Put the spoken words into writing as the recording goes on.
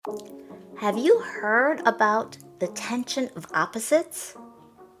Have you heard about the tension of opposites?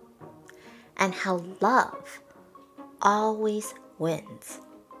 And how love always wins?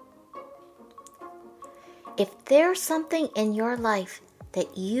 If there's something in your life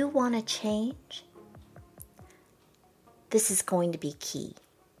that you want to change, this is going to be key.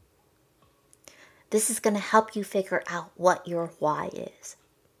 This is going to help you figure out what your why is.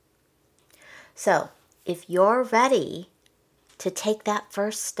 So, if you're ready to take that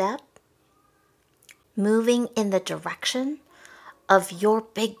first step, moving in the direction of your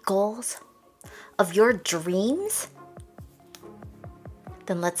big goals, of your dreams,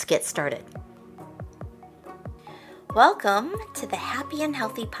 then let's get started. Welcome to the Happy and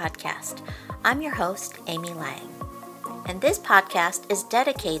Healthy Podcast. I'm your host, Amy Lang, and this podcast is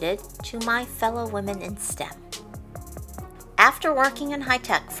dedicated to my fellow women in STEM. After working in high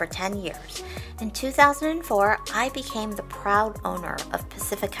tech for 10 years, in 2004, I became the proud owner of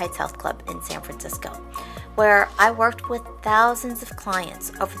Pacific Heights Health Club in San Francisco, where I worked with thousands of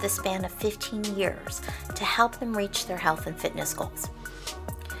clients over the span of 15 years to help them reach their health and fitness goals.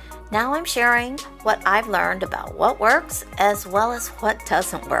 Now I'm sharing what I've learned about what works as well as what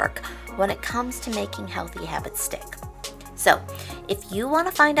doesn't work when it comes to making healthy habits stick. So, if you want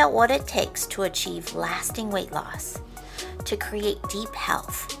to find out what it takes to achieve lasting weight loss, to create deep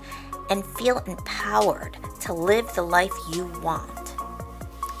health, and feel empowered to live the life you want,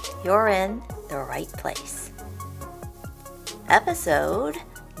 you're in the right place. Episode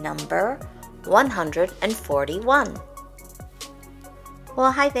number 141.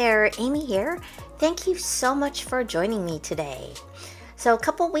 Well, hi there, Amy here. Thank you so much for joining me today. So a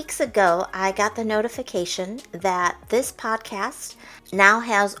couple weeks ago, I got the notification that this podcast now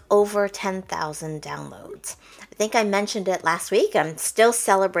has over 10,000 downloads. I think I mentioned it last week. I'm still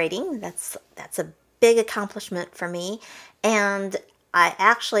celebrating. That's a big accomplishment for me. And I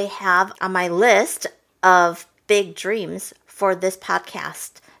actually have on my list of big dreams for this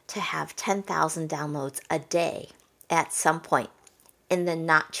podcast to have 10,000 downloads a day at some point in the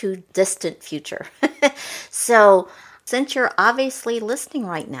not too distant future. So since you're obviously listening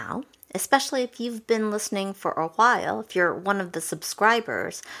right now, especially if you've been listening for a while, if you're one of the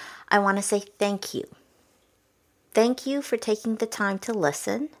subscribers, I want to say thank you. Thank you for taking the time to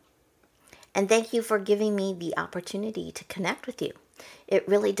listen, and thank you for giving me the opportunity to connect with you. It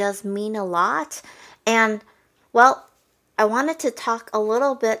really does mean a lot. And, well, I wanted to talk a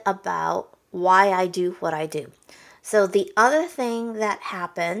little bit about why I do what I do. So the other thing that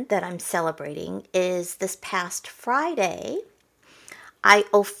happened that I'm celebrating is this past Friday, I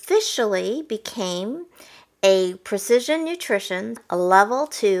officially became a Precision Nutrition Level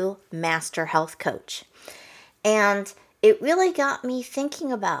 2 Master Health Coach. And it really got me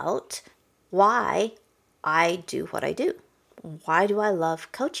thinking about why I do what I do. Why do I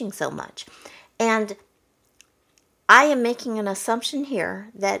love coaching so much? And I am making an assumption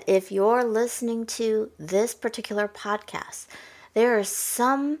here that if you're listening to this particular podcast, there is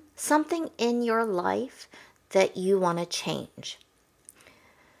something in your life that you want to change,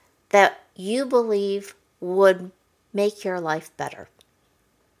 that you believe would make your life better.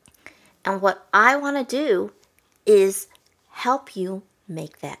 And what I want to do is help you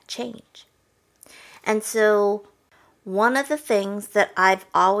make that change. And so one of the things that I've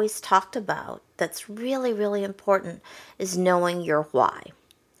always talked about that's really, really important is knowing your why.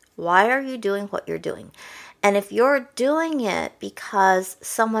 Why are you doing what you're doing? And if you're doing it because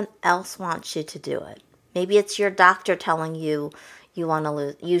someone else wants you to do it, maybe it's your doctor telling you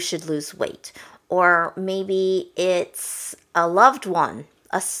you should lose weight, or maybe it's a loved one,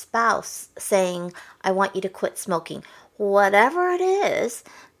 a spouse saying, I want you to quit smoking. Whatever it is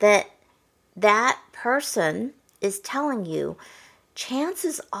that person is telling you,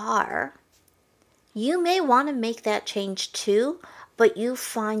 chances are you may want to make that change too, but you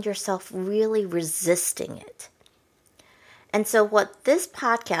find yourself really resisting it. And so what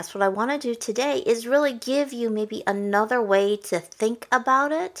I want to do today is really give you maybe another way to think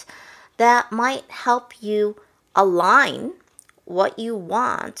about it that might help you align what you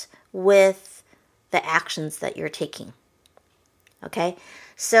want with the actions that you're taking. Okay?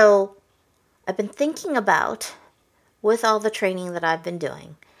 So I've been thinking about, with all the training that I've been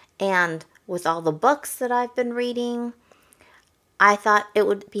doing and with all the books that I've been reading, I thought it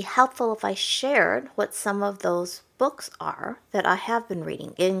would be helpful if I shared what some of those books are that I have been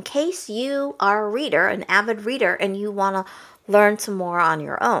reading, in case you are a reader, an avid reader, and you want to learn some more on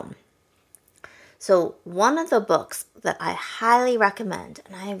your own. So one of the books that I highly recommend,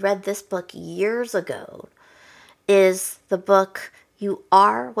 and I read this book years ago, is the book You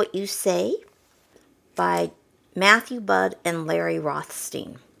Are What You Say by Matthew Budd and Larry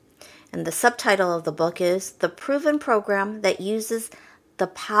Rothstein. And the subtitle of the book is The Proven Program That Uses the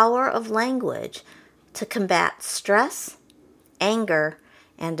Power of Language to Combat Stress, Anger,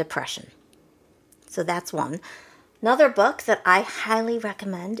 and Depression. So that's one. Another book that I highly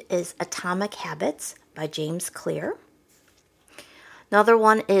recommend is Atomic Habits by James Clear. Another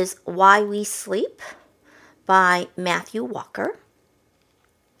one is Why We Sleep by Matthew Walker.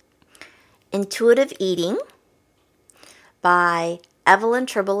 Intuitive Eating by Evelyn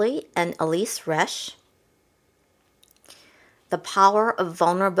Tribole and Elise Resch. The Power of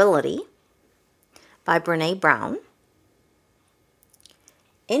Vulnerability by Brene Brown.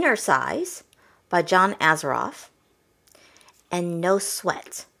 Inner Size by John Assaraf. And No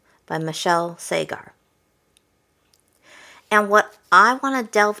Sweat by Michelle Sagar. And what I want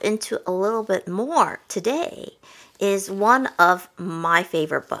to delve into a little bit more today is one of my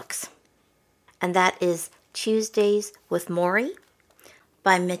favorite books. And that is Tuesdays with Morrie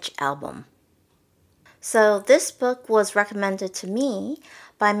by Mitch Albom. So this book was recommended to me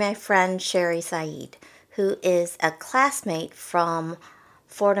by my friend Sherry Said, who is a classmate from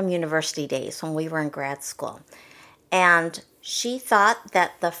Fordham University days when we were in grad school. And she thought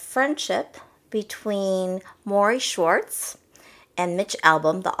that the friendship between Morrie Schwartz and Mitch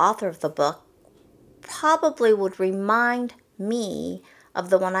Albom, the author of the book, probably would remind me of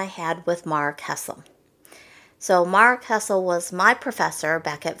the one I had with Mark Hessel. So Mark Hessel was my professor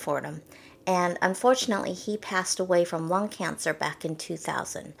back at Fordham, and unfortunately he passed away from lung cancer back in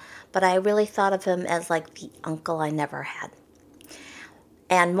 2000. But I really thought of him as like the uncle I never had.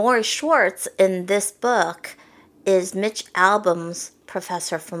 And Morrie Schwartz in this book is Mitch Albom's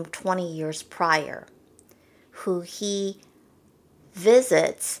professor from 20 years prior, who he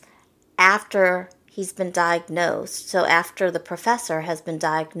visits after he's been diagnosed. So after the professor has been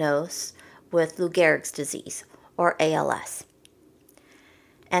diagnosed with Lou Gehrig's disease, or ALS.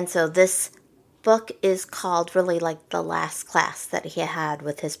 And so this book is called really like the last class that he had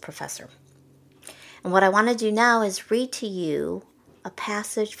with his professor. And what I want to do now is read to you a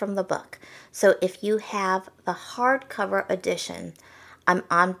passage from the book. So if you have the hardcover edition, I'm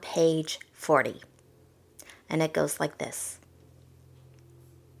on page 40. And it goes like this.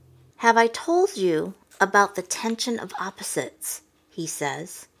 Have I told you about the tension of opposites, he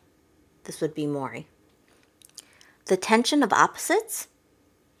says. This would be Morrie. The tension of opposites?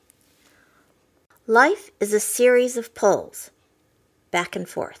 Life is a series of pulls, back and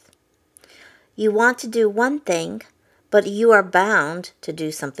forth. You want to do one thing, but you are bound to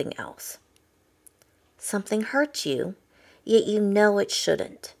do something else. Something hurts you, yet you know it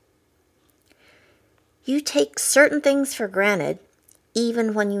shouldn't. You take certain things for granted,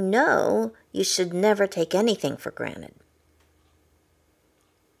 even when you know you should never take anything for granted.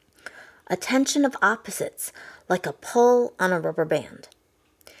 A tension of opposites, like a pull on a rubber band.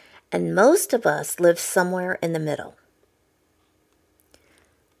 And most of us live somewhere in the middle.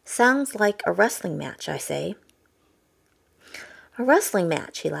 Sounds like a wrestling match, I say. A wrestling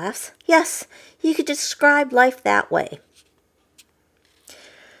match, he laughs. Yes, you could describe life that way.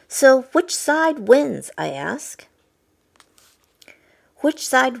 So which side wins, I ask. Which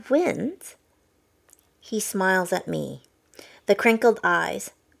side wins? He smiles at me, the crinkled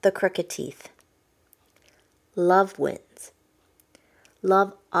eyes, the crooked teeth. Love wins.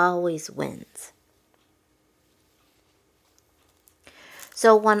 Love always wins.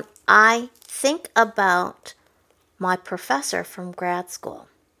 So when I think about my professor from grad school,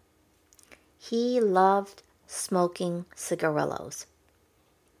 he loved smoking cigarillos.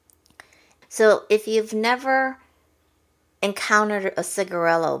 So if you've never encountered a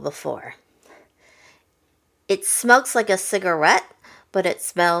cigarillo before, it smokes like a cigarette, but it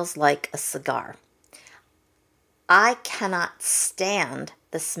smells like a cigar. I cannot stand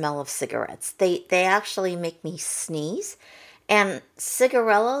the smell of cigarettes. They actually make me sneeze. And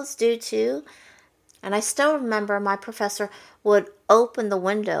cigarillos do too. And I still remember my professor would open the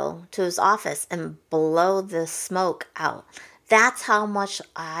window to his office and blow the smoke out. That's how much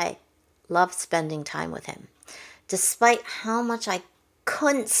I loved spending time with him. Despite how much I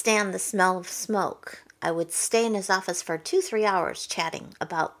couldn't stand the smell of smoke, I would stay in his office for 2-3 hours chatting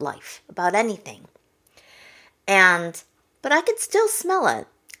about life, about anything. But I could still smell it.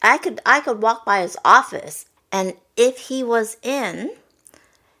 I could walk by his office, and if he was in,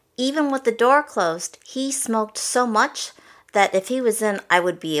 even with the door closed, he smoked so much that if he was in, I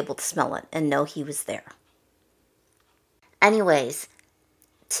would be able to smell it and know he was there. Anyways,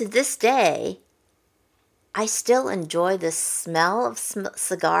 to this day, I still enjoy the smell of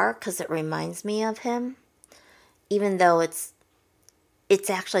cigar because it reminds me of him, even though it's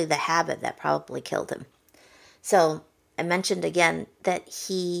actually the habit that probably killed him. So I mentioned again that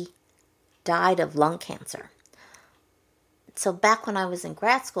he died of lung cancer. So back when I was in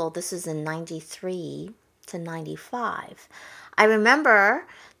grad school, this is in 93 to 95, I remember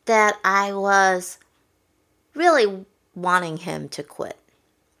that I was really wanting him to quit.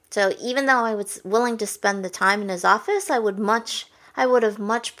 So even though I was willing to spend the time in his office, I would have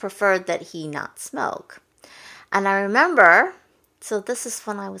much preferred that he not smoke. And I remember, so this is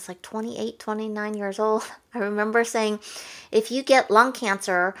when I was like 28, 29 years old, I remember saying, if you get lung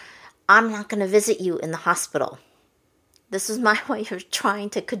cancer, I'm not going to visit you in the hospital. This is my way of trying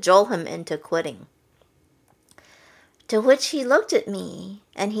to cajole him into quitting. To which he looked at me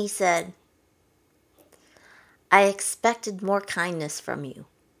and he said, I expected more kindness from you.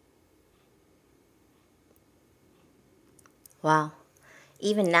 Wow.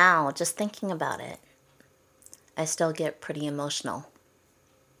 Even now, just thinking about it, I still get pretty emotional.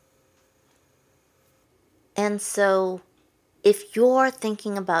 And so, if you're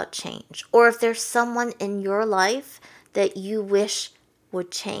thinking about change, or if there's someone in your life that you wish would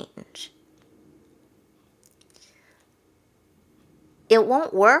change, it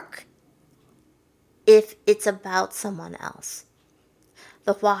won't work if it's about someone else.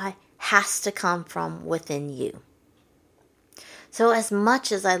 The why has to come from within you. So as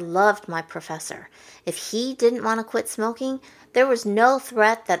much as I loved my professor, if he didn't want to quit smoking, there was no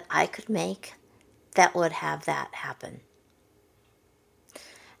threat that I could make that would have that happen.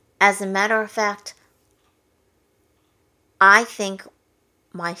 As a matter of fact, I think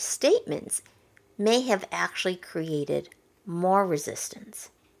my statements may have actually created more resistance.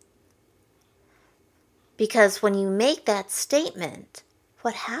 Because when you make that statement,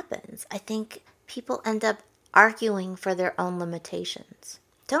 what happens? I think people end up arguing for their own limitations.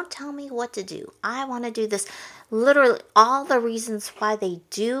 Don't tell me what to do. I want to do this. Literally, all the reasons why they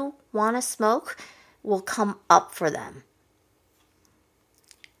do want to smoke will come up for them.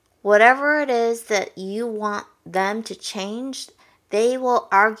 Whatever it is that you want them to change, they will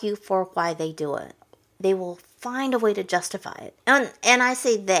argue for why they do it. They will find a way to justify it. And I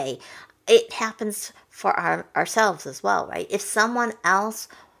say they. It happens for ourselves as well, right? If someone else,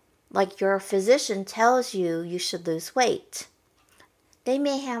 like your physician, tells you you should lose weight, they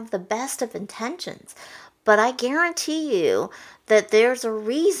may have the best of intentions, but I guarantee you that there's a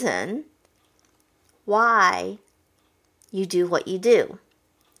reason why you do what you do.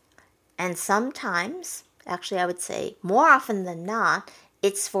 And sometimes, actually I would say more often than not,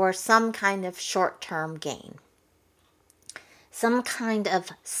 it's for some kind of short-term gain. Some kind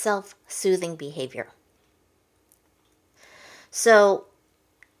of self-soothing behavior. So,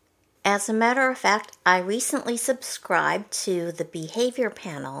 as a matter of fact, I recently subscribed to the Behavior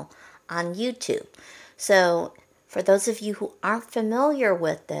Panel on YouTube. So, for those of you who aren't familiar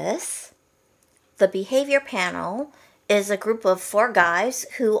with this, the Behavior Panel is a group of 4 guys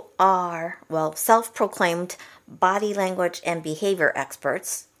who are, self-proclaimed body language and behavior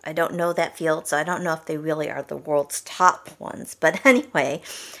experts. I don't know that field, so I don't know if they really are the world's top ones. But anyway,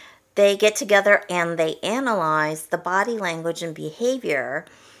 they get together and they analyze the body language and behavior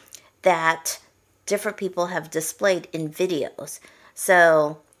that different people have displayed in videos.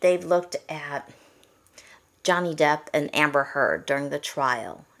 So they've looked at Johnny Depp and Amber Heard during the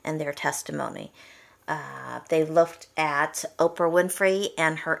trial and their testimony. They looked at Oprah Winfrey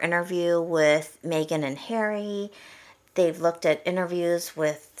and her interview with Meghan and Harry. They've looked at interviews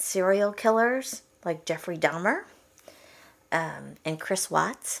with serial killers like Jeffrey Dahmer and Chris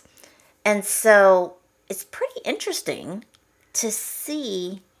Watts. And so it's pretty interesting to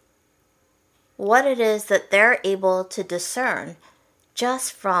see what it is that they're able to discern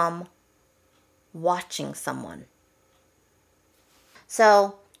just from watching someone.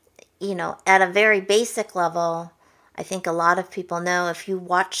 So, at a very basic level, I think a lot of people know if you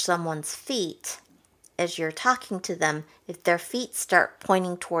watch someone's feet as you're talking to them, if their feet start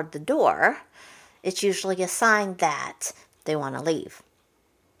pointing toward the door, it's usually a sign that they want to leave.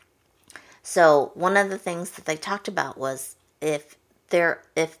 So one of the things that they talked about was if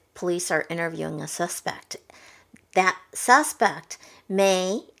police are interviewing a suspect, that suspect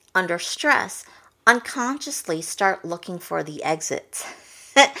may, under stress, unconsciously start looking for the exits.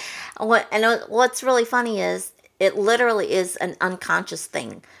 And what's really funny is it literally is an unconscious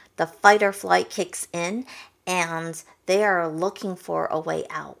thing. The fight or flight kicks in and they are looking for a way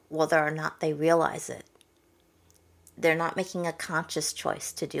out, whether or not they realize it. They're not making a conscious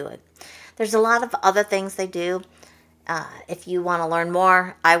choice to do it. There's a lot of other things they do. If you want to learn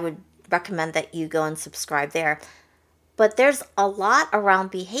more, I would recommend that you go and subscribe there. But there's a lot around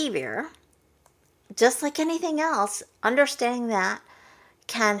behavior. Just like anything else, understanding that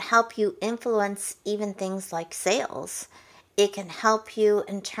can help you influence even things like sales It can help you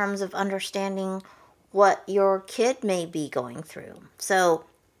in terms of understanding what your kid may be going through. So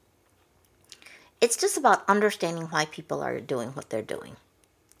it's just about understanding why people are doing what they're doing.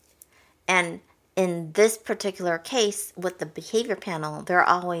 And in this particular case, with the behavior panel, they're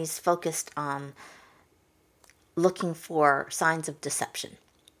always focused on looking for signs of deception.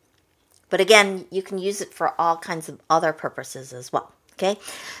 But again, you can use it for all kinds of other purposes as well. Okay?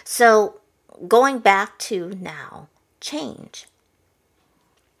 So going back to now, change.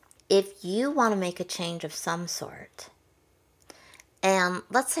 If you want to make a change of some sort, and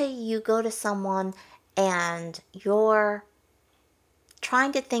let's say you go to someone and you're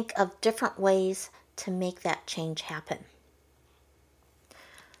trying to think of different ways to make that change happen.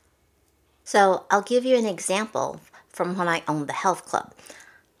 So I'll give you an example from when I owned the health club.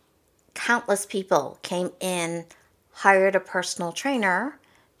 Countless people came in, hired a personal trainer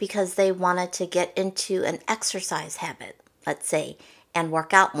because they wanted to get into an exercise habit, let's say, and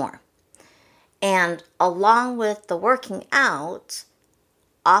work out more. And along with the working out,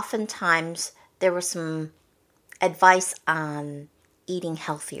 oftentimes there was some advice on eating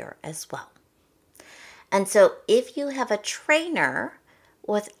healthier as well. And so if you have a trainer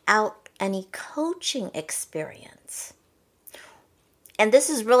without any coaching experience, and this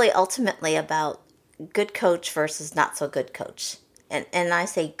is really ultimately about good coach versus not so good coach, and I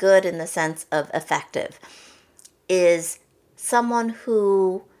say good in the sense of effective, is someone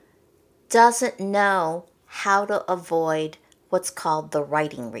who doesn't know how to avoid what's called the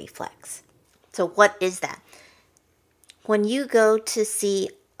righting reflex. So what is that? When you go to see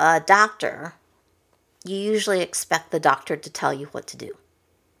a doctor, you usually expect the doctor to tell you what to do.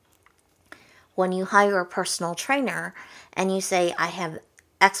 When you hire a personal trainer and you say, I have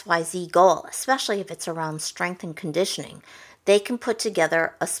XYZ goal, especially if it's around strength and conditioning, they can put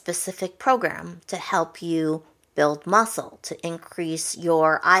together a specific program to help you build muscle, to increase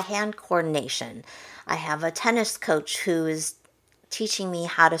your eye-hand coordination. I have a tennis coach who is teaching me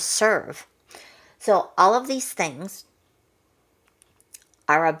how to serve. So all of these things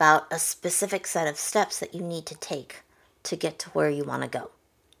are about a specific set of steps that you need to take to get to where you want to go,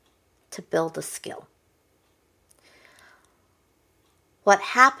 to build a skill. What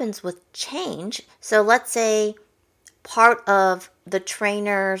happens with change, so let's say part of the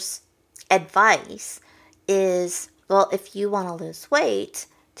trainer's advice is, well, if you want to lose weight,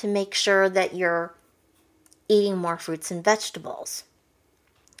 to make sure that you're eating more fruits and vegetables.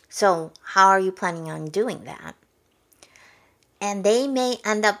 So how are you planning on doing that? And they may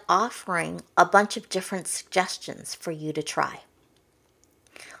end up offering a bunch of different suggestions for you to try.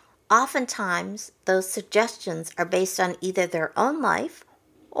 Oftentimes, those suggestions are based on either their own life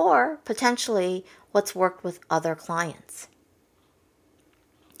or potentially what's worked with other clients.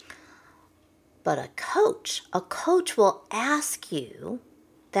 But a coach will ask you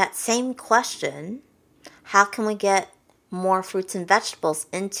that same question, how can we get more fruits and vegetables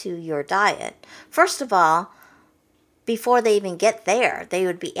into your diet? First of all, before they even get there, they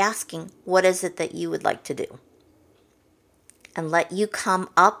would be asking, what is it that you would like to do? And let you come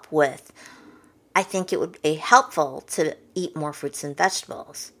up with, I think it would be helpful to eat more fruits and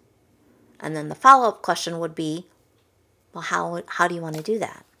vegetables. And then the follow-up question would be, well, how do you want to do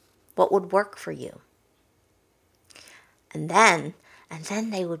that? What would work for you? And then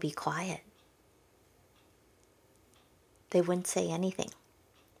they would be quiet. They wouldn't say anything.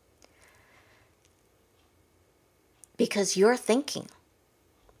 Because you're thinking.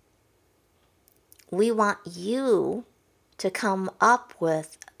 We want you to come up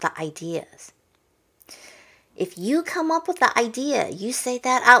with the ideas. If you come up with the idea, you say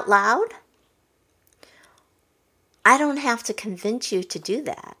that out loud, I don't have to convince you to do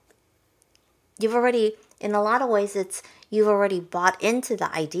that. You've already, in a lot of ways, you've already bought into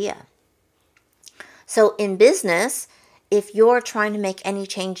the idea. So in business, if you're trying to make any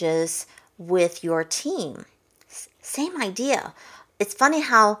changes with your team, same idea. It's funny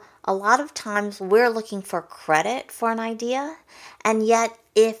how a lot of times we're looking for credit for an idea, and yet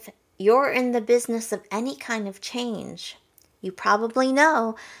if you're in the business of any kind of change, you probably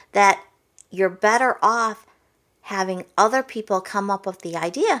know that you're better off having other people come up with the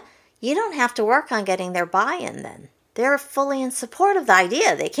idea. You don't have to work on getting their buy-in then. They're fully in support of the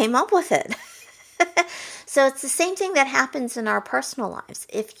idea. They came up with it. So it's the same thing that happens in our personal lives.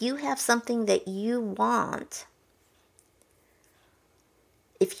 If you have something that you want,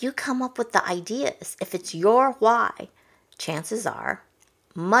 if you come up with the ideas, if it's your why, chances are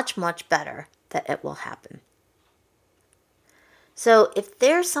much, much better that it will happen. So if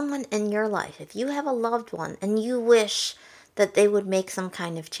there's someone in your life, if you have a loved one and you wish that they would make some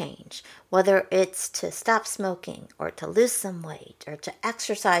kind of change, whether it's to stop smoking or to lose some weight or to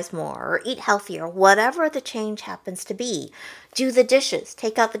exercise more or eat healthier, whatever the change happens to be, do the dishes,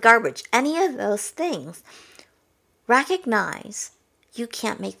 take out the garbage, any of those things, recognize you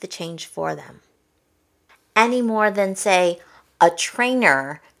can't make the change for them. Any more than, say, a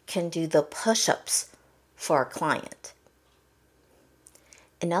trainer can do the push-ups for a client.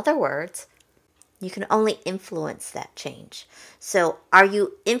 In other words, you can only influence that change. So are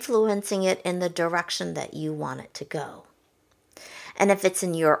you influencing it in the direction that you want it to go? And if it's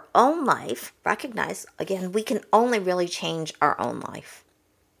in your own life, recognize, again, we can only really change our own life.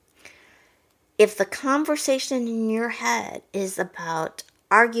 If the conversation in your head is about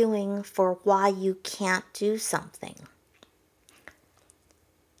arguing for why you can't do something,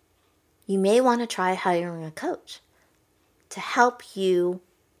 you may want to try hiring a coach to help you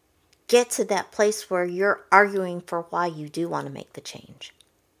get to that place where you're arguing for why you do want to make the change.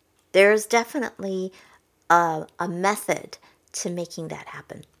 There's definitely a method to making that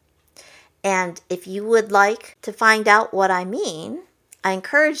happen. And if you would like to find out what I mean, I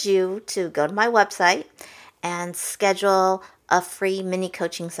encourage you to go to my website and schedule a free mini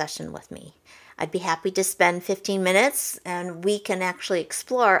coaching session with me. I'd be happy to spend 15 minutes and we can actually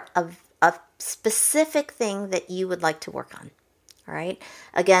explore a specific thing that you would like to work on. All right.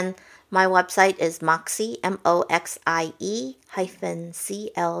 Again, my website is Moxie,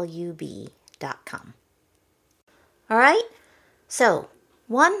 MOXIE-CLUB.com. All right. So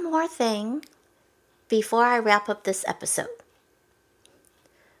one more thing before I wrap up this episode.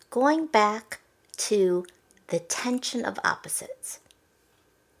 Going back to the tension of opposites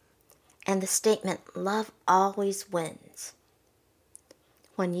and the statement, love always wins.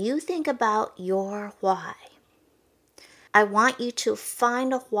 When you think about your why, I want you to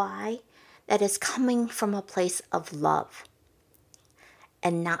find a why that is coming from a place of love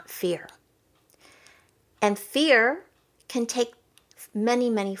and not fear. And fear can take many,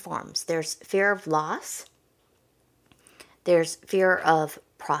 many forms. There's fear of loss, there's fear of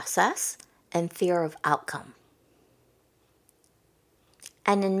process, and fear of outcome.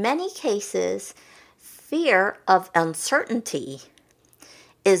 And in many cases, fear of uncertainty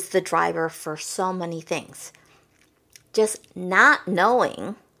is the driver for so many things. Just not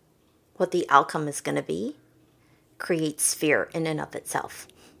knowing what the outcome is going to be creates fear in and of itself.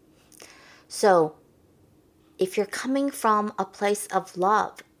 So if you're coming from a place of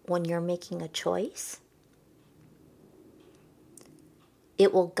love when you're making a choice,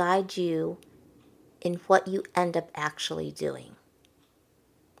 it will guide you in what you end up actually doing.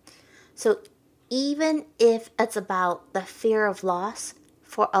 So even if it's about the fear of loss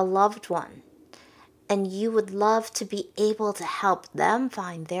for a loved one, and you would love to be able to help them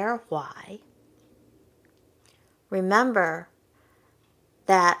find their why, remember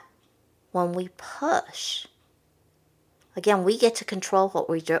that when we push, again, we get to control what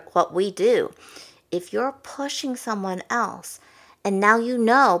we do. If you're pushing someone else, and now you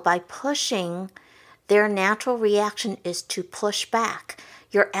know by pushing, their natural reaction is to push back,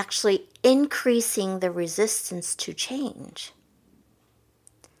 you're actually increasing the resistance to change.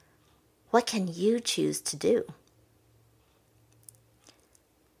 What can you choose to do?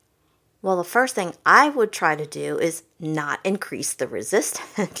 Well, the first thing I would try to do is not increase the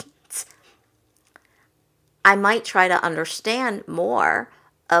resistance. I might try to understand more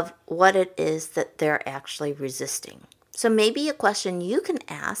of what it is that they're actually resisting. So maybe a question you can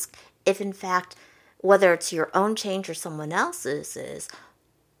ask, if in fact, whether it's your own change or someone else's, is,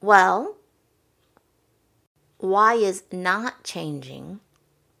 well, why is not changing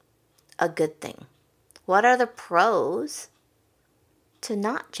a good thing? What are the pros to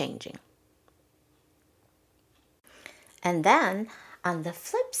not changing? And then on the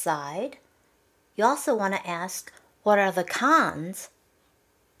flip side, you also want to ask, what are the cons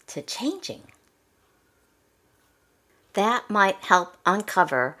to changing? That might help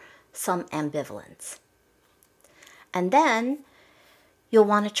uncover some ambivalence. And then you'll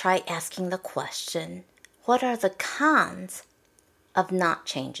want to try asking the question, what are the cons of not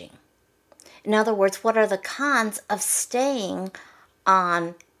changing? In other words, what are the cons of staying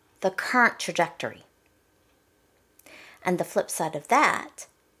on the current trajectory? And the flip side of that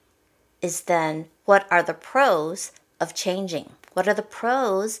is then, what are the pros of changing? What are the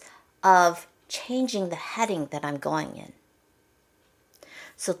pros of changing the heading that I'm going in?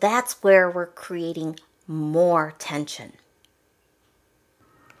 So that's where we're creating more tension.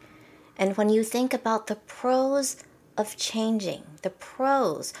 And when you think about the pros of changing, the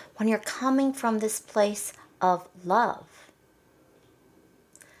pros, when you're coming from this place of love,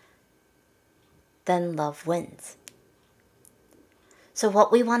 then love wins. So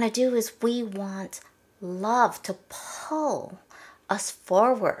what we want to do is we want love to pull us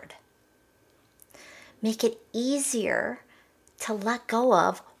forward. Make it easier to let go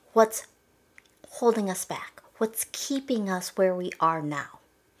of what's holding us back, what's keeping us where we are now.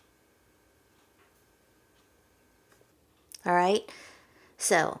 All right,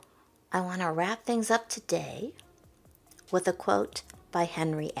 so I want to wrap things up today with a quote by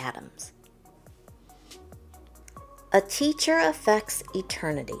Henry Adams. A teacher affects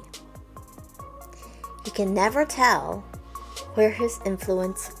eternity. He can never tell where his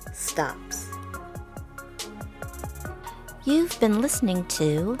influence stops. You've been listening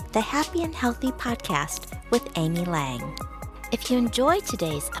to the Happy and Healthy Podcast with Amy Lang. If you enjoyed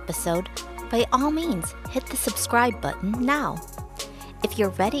today's episode, by all means, hit the subscribe button now. If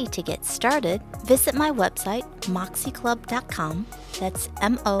you're ready to get started, visit my website, moxieclub.com. That's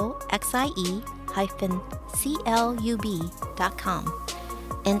MOXIE-CLUB.com.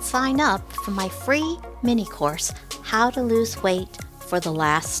 And sign up for my free mini course, How to Lose Weight for the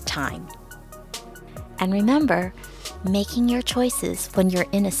Last Time. And remember, making your choices when you're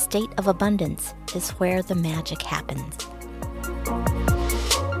in a state of abundance is where the magic happens.